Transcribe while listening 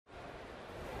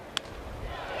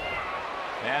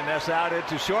And that's out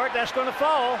into short. That's going to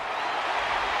fall.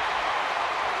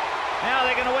 Now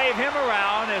they're going to wave him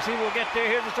around as he will get there.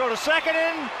 Here's the throw to second,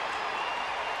 and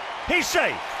he's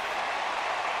safe.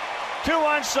 2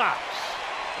 on socks.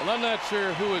 Well, I'm not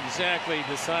sure who exactly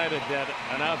decided that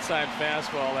an outside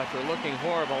fastball after looking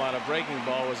horrible on a breaking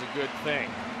ball was a good thing.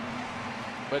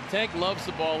 But Tank loves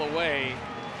the ball away,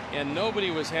 and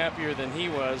nobody was happier than he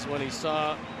was when he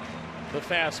saw the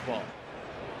fastball.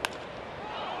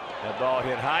 That ball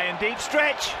hit high and deep.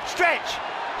 Stretch, stretch,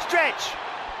 stretch.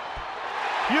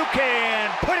 You can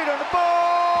put it on the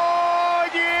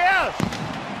board. Yes.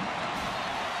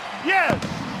 Yes.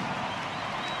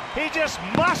 He just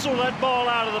muscled that ball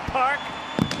out of the park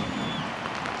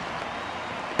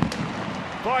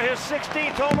for his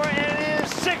 16th homer, and it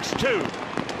is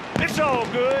 6-2. It's all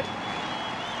good.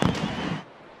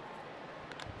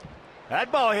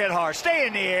 That ball hit hard. Stay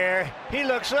in the air. He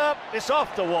looks up. It's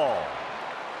off the wall.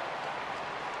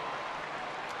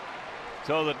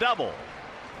 So the double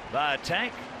by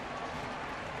Tank.